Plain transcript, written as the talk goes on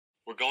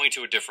going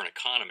to a different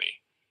economy,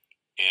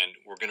 and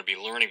we're going to be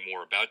learning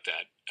more about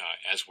that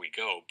as we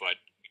go. But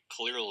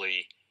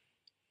clearly,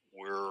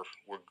 we're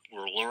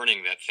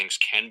learning that things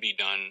can be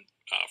done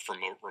from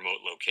remote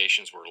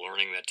locations. We're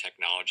learning that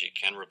technology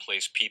can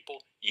replace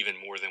people even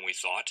more than we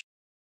thought.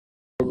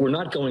 We're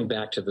not going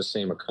back to the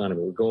same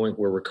economy.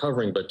 We're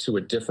recovering, but to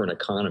a different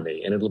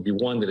economy, and it'll be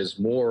one that is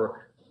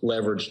more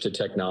leveraged to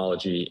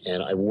technology.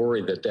 And I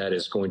worry that that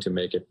is going to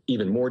make it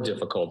even more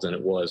difficult than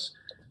it was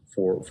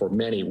for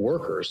many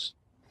workers.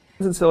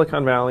 In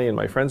Silicon Valley, and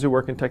my friends who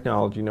work in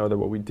technology know that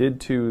what we did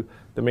to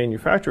the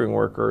manufacturing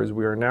workers,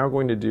 we are now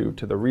going to do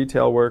to the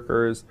retail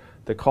workers,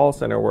 the call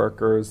center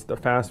workers, the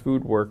fast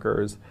food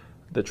workers,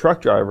 the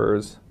truck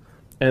drivers,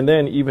 and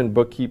then even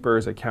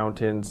bookkeepers,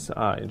 accountants,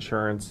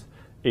 insurance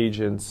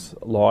agents,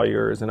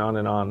 lawyers, and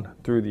on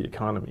through the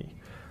economy.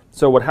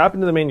 So what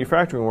happened to the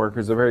manufacturing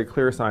workers is a very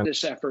clear sign.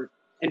 This effort,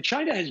 and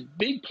China has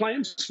big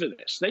plans for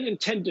this. They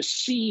intend to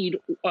seed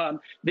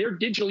their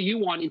digital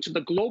yuan into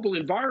the global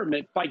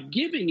environment by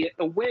giving it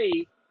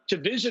away to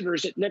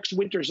visitors at next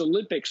winter's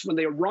Olympics. When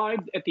they arrive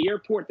at the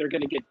airport, they're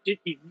going to get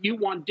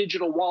yuan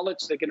digital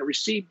wallets. They're going to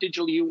receive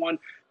digital yuan.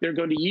 They're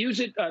going to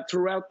use it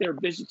throughout their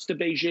visits to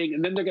Beijing,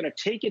 and then they're going to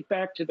take it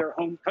back to their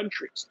home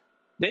countries.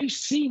 They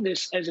see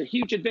this as a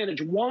huge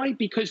advantage. Why?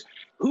 Because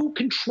who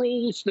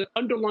controls the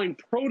underlying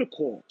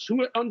protocols,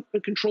 who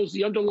controls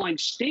the underlying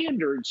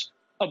standards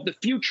of the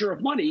future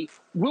of money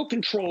will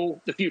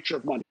control the future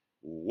of money.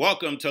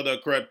 Welcome to the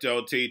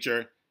Crypto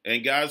Teacher.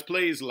 And guys,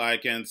 please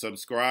like and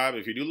subscribe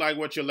if you do like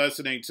what you're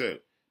listening to.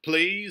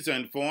 Please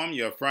inform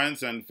your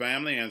friends and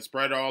family and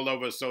spread all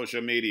over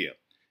social media.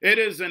 It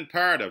is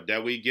imperative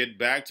that we get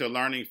back to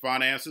learning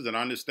finances and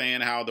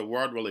understand how the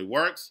world really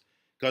works.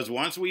 Because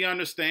once we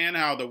understand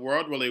how the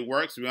world really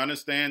works, we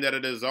understand that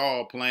it is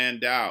all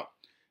planned out.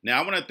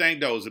 Now, I want to thank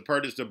those who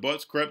purchased the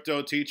books,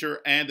 Cryptoteacher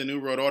and the New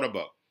World Order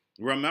book.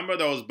 Remember,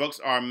 those books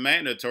are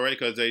mandatory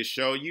because they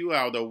show you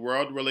how the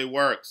world really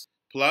works.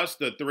 Plus,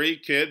 the 3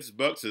 kids'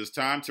 books is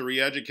time to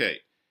re-educate.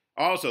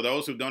 Also,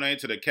 those who donate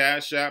to the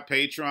Cash App,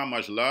 Patreon,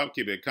 much love,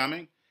 keep it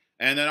coming.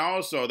 And then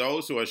also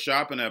those who are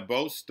shopping at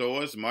both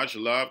stores, much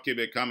love, keep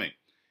it coming.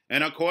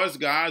 And of course,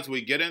 guys,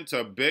 we get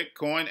into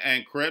Bitcoin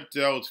and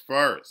cryptos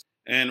first.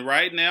 And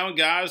right now,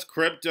 guys,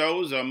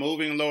 cryptos are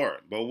moving lower.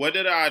 But what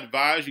did I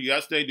advise you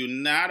yesterday? Do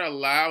not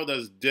allow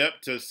this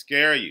dip to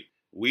scare you.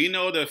 We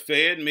know the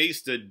Fed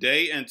meets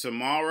today and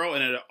tomorrow,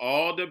 and it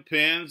all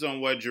depends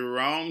on what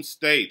Jerome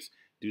states.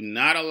 Do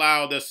not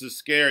allow this to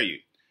scare you.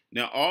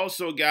 Now,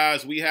 also,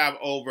 guys, we have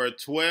over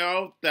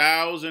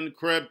 12,000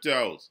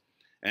 cryptos.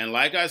 And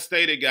like I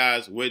stated,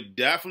 guys, we're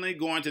definitely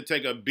going to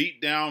take a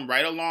beat down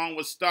right along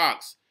with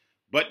stocks.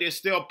 But they're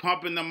still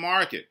pumping the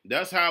market.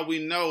 That's how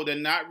we know they're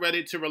not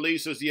ready to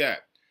release us yet.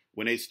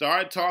 When they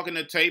start talking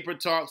the taper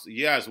talks,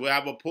 yes, we'll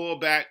have a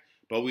pullback,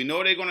 but we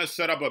know they're going to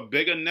set up a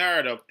bigger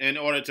narrative in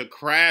order to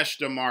crash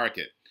the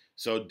market.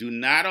 So do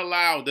not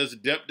allow this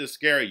dip to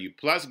scare you.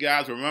 Plus,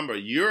 guys, remember,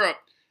 Europe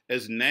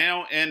is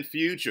now in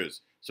futures.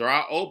 So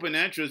our open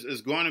interest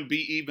is going to be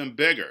even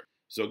bigger.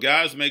 So,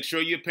 guys, make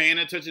sure you're paying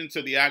attention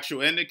to the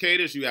actual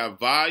indicators. You have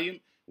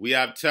volume, we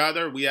have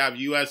Tether, we have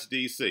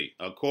USDC.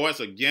 Of course,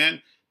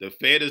 again, the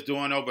Fed is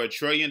doing over $1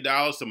 trillion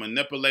to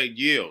manipulate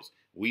yields.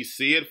 We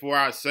see it for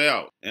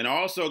ourselves. And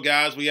also,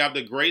 guys, we have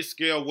the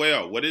Grayscale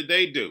whale. What did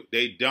they do?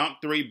 They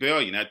dumped $3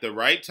 billion at the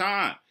right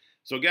time.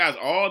 So, guys,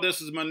 all this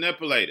is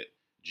manipulated.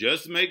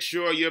 Just make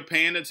sure you're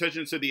paying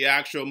attention to the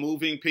actual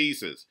moving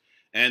pieces.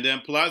 And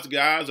then plus,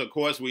 guys, of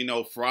course, we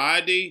know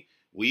Friday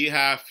we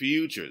have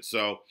futures.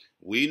 So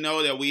we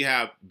know that we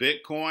have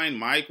Bitcoin,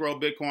 micro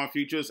Bitcoin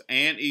futures,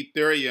 and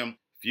Ethereum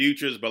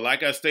futures. But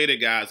like I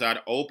stated, guys, our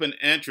open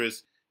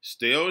interest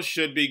still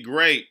should be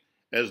great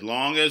as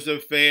long as the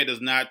Fed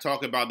does not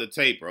talk about the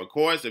taper. Of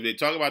course, if they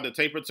talk about the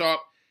taper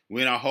talk,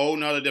 we're in a whole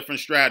nother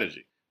different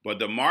strategy. But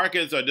the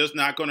markets are just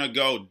not going to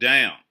go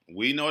down.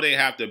 We know they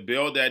have to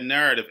build that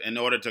narrative in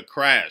order to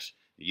crash.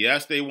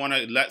 Yes, they want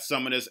to let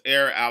some of this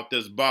air out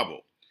this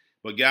bubble.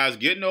 But guys,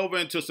 getting over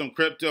into some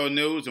crypto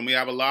news, and we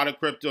have a lot of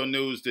crypto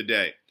news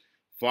today.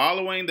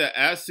 Following the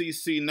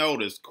SEC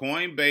notice,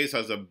 Coinbase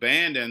has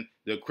abandoned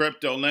the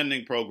crypto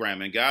lending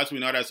program. And guys, we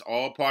know that's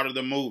all part of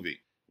the movie.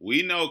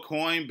 We know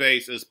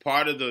Coinbase is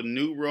part of the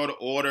New World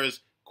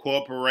Order's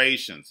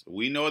corporations.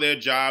 We know their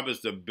job is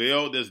to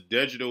build this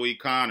digital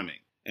economy.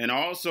 And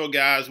also,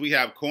 guys, we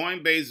have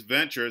Coinbase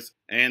Ventures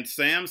and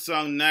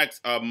Samsung Next,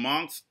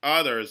 amongst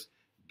others,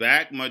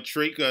 back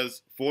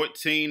Matrika's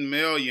 $14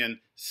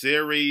 million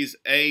Series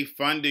A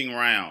funding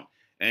round.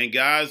 And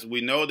guys,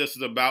 we know this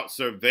is about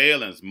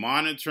surveillance,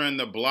 monitoring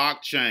the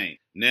blockchain.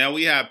 Now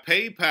we have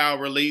PayPal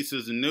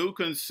releases a new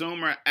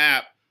consumer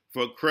app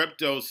for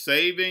crypto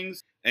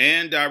savings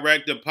and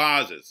direct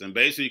deposits. And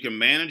basically you can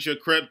manage your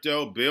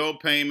crypto, bill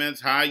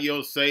payments, high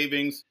yield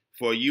savings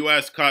for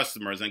U.S.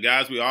 customers. And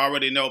guys, we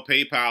already know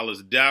PayPal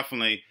is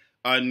definitely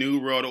a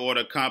New World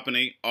Order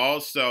company,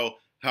 also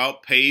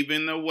help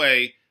paving the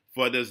way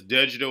for this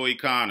digital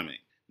economy.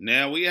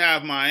 Now we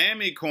have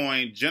Miami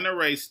Coin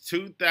generates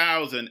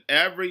 $2,000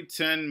 every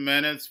 10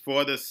 minutes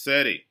for the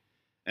city.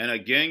 And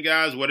again,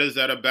 guys, what is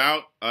that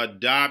about?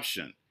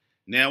 Adoption.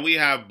 Now we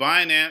have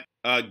Binance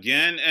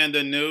again in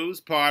the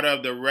news, part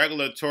of the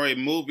regulatory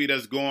movie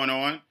that's going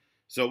on.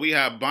 So we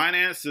have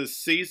Binance to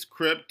cease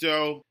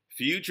crypto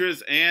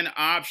futures and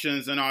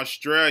options in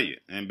Australia.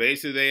 And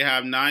basically they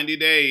have 90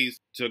 days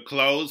to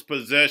close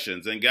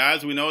positions. And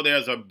guys, we know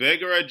there's a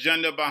bigger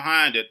agenda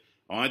behind it.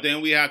 Only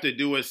thing we have to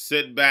do is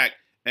sit back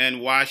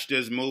and watch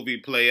this movie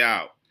play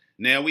out.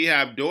 Now we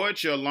have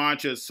Deutsche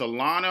launches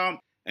Solana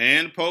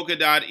and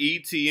Polkadot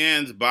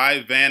ETNs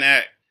by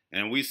VanEck.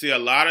 And we see a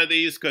lot of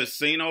these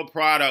casino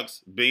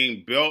products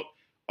being built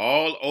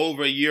all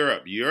over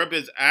Europe. Europe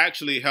has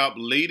actually helped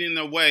leading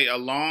the way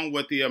along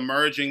with the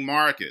emerging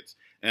markets.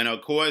 And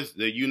of course,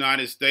 the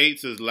United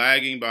States is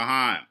lagging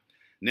behind.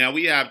 Now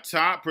we have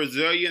top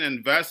Brazilian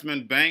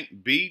investment bank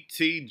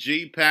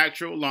BTG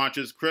Pactual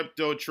launches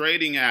crypto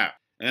trading app.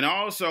 And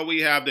also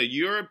we have the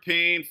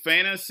European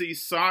fantasy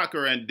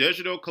soccer and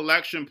digital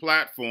collection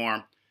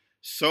platform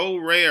So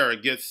Rare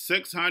gets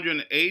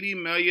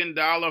 $680 million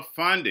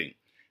funding,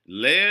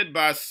 led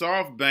by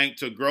SoftBank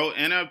to grow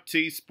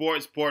NFT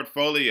sports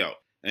portfolio.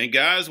 And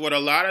guys, what a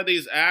lot of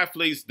these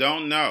athletes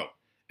don't know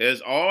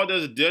is all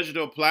this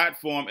digital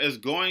platform is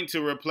going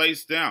to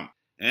replace them.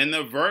 In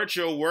the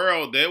virtual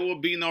world, there will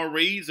be no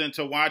reason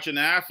to watch an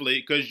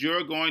athlete because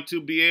you're going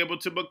to be able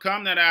to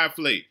become that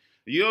athlete.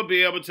 You'll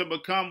be able to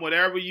become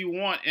whatever you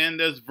want in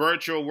this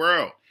virtual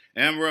world.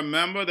 And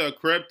remember, the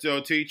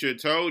crypto teacher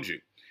told you.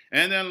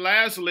 And then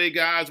lastly,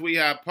 guys, we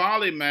have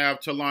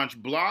Polymath to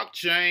launch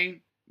blockchain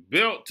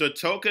built to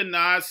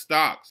tokenize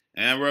stocks.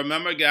 And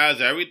remember,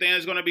 guys, everything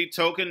is going to be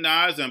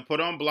tokenized and put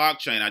on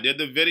blockchain. I did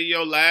the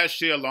video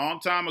last year, a long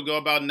time ago,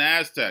 about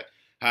NASDAQ,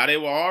 how they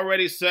were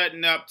already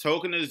setting up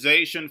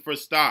tokenization for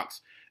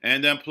stocks.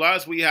 And then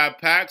plus we have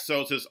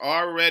Paxos that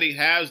already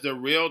has the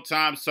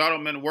real-time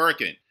settlement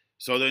working.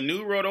 So the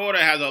New World Order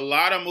has a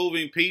lot of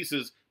moving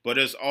pieces, but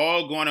it's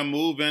all going to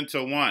move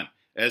into one,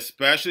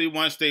 especially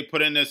once they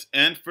put in this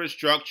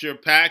infrastructure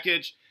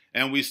package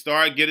and we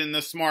start getting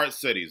the smart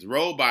cities,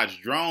 robots,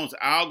 drones,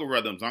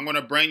 algorithms. I'm going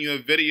to bring you a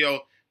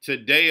video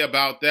today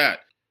about that.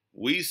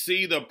 We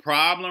see the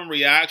problem,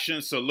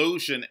 reaction,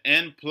 solution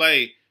in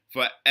play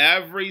for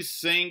every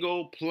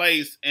single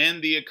place in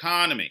the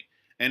economy.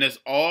 And it's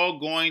all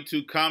going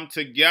to come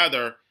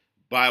together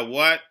by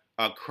what?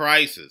 A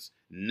crisis.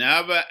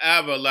 Never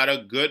ever let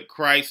a good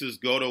crisis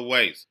go to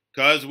waste.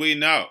 Because we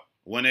know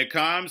when it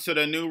comes to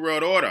the New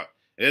World Order,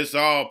 it's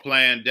all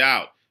planned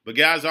out. But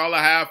guys, all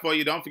I have for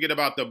you, don't forget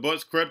about the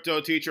books,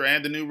 Crypto Teacher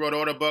and the New World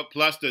Order book,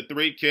 plus the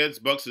 3 kids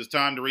books. It's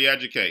time to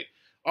re-educate.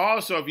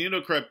 Also, if you're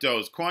new to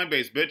cryptos,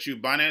 Coinbase,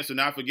 Bitrue, Binance, do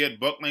not forget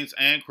book links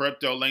and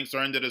crypto links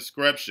are in the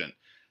description.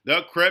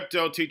 The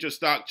Crypto Teacher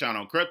Stock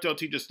Channel, Crypto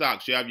Teacher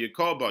Stocks. You have your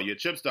Kobo, your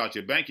chip stocks,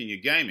 your banking, your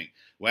gaming.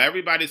 While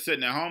everybody's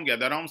sitting at home, get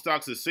that home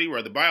stocks is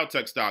C-word, the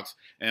biotech stocks.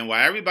 And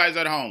while everybody's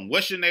at home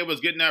wishing they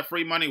was getting that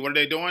free money, what are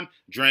they doing?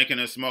 Drinking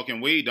and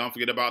smoking weed. Don't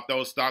forget about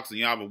those stocks, and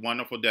you have a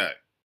wonderful day.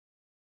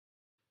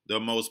 The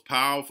most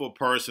powerful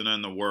person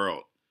in the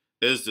world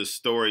is the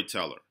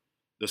storyteller.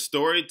 The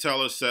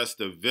storyteller sets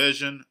the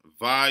vision,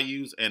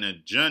 values, and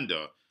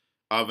agenda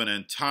of an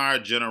entire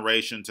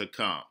generation to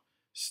come.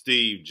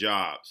 Steve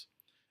Jobs.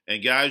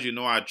 And guys, you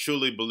know I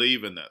truly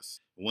believe in this.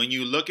 When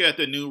you look at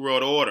the New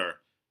World Order,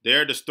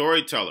 they're the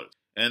storytellers.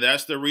 And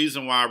that's the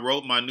reason why I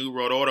wrote my New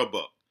World Order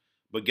book.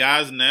 But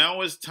guys,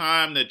 now it's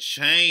time to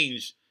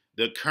change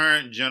the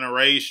current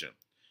generation.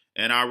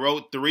 And I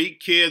wrote 3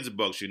 kids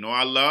books. You know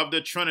I love the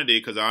Trinity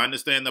because I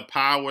understand the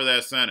power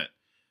that's in it.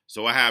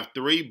 So I have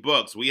 3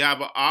 books. We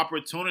have an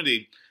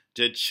opportunity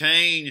to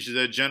change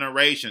the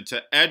generation,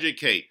 to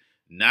educate,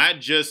 not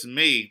just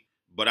me,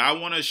 but I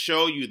want to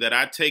show you that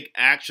I take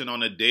action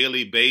on a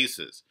daily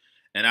basis.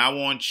 And I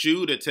want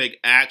you to take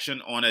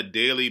action on a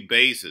daily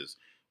basis.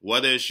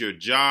 Whether it's your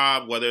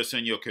job, whether it's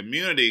in your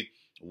community,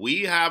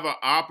 we have an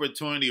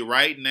opportunity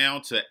right now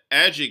to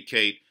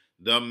educate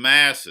the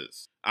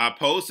masses. I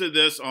posted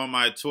this on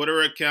my Twitter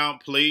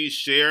account. Please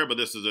share, but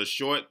this is a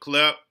short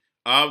clip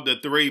of the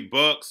 3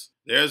 books.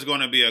 There's going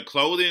to be a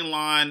clothing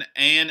line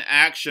and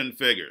action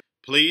figures.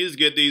 Please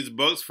get these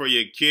books for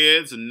your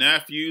kids,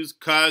 nephews,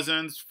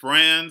 cousins,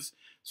 friends,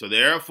 so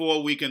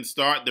therefore we can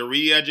start the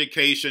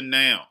re-education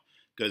now.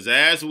 Because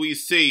as we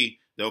see,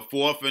 the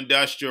 4th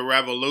Industrial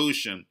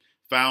Revolution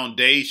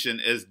foundation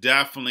is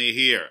definitely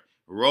here.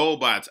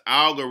 Robots,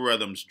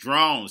 algorithms,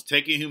 drones,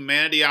 taking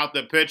humanity out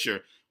the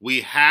picture.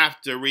 We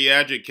have to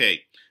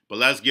re-educate. But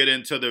let's get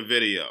into the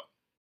video.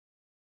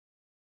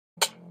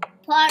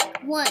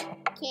 Part 1.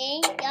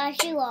 King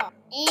Joshua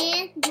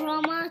and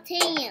Grandma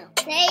Tam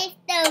save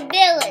the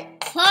village.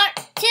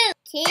 Part 2.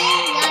 King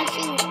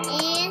Joshua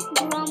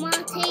and Grandma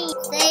Tam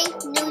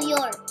save New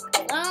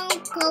York. Long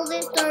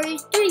COVID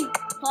Stories 3.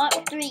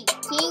 Part 3.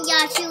 King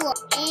Joshua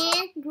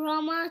and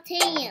Grandma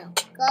Tam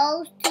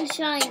goes to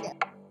China.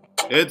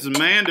 It's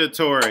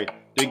mandatory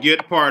to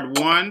get part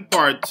 1,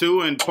 part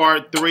 2, and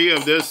part 3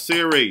 of this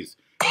series.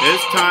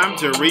 It's time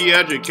to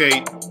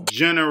re-educate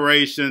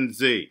Generation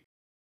Z.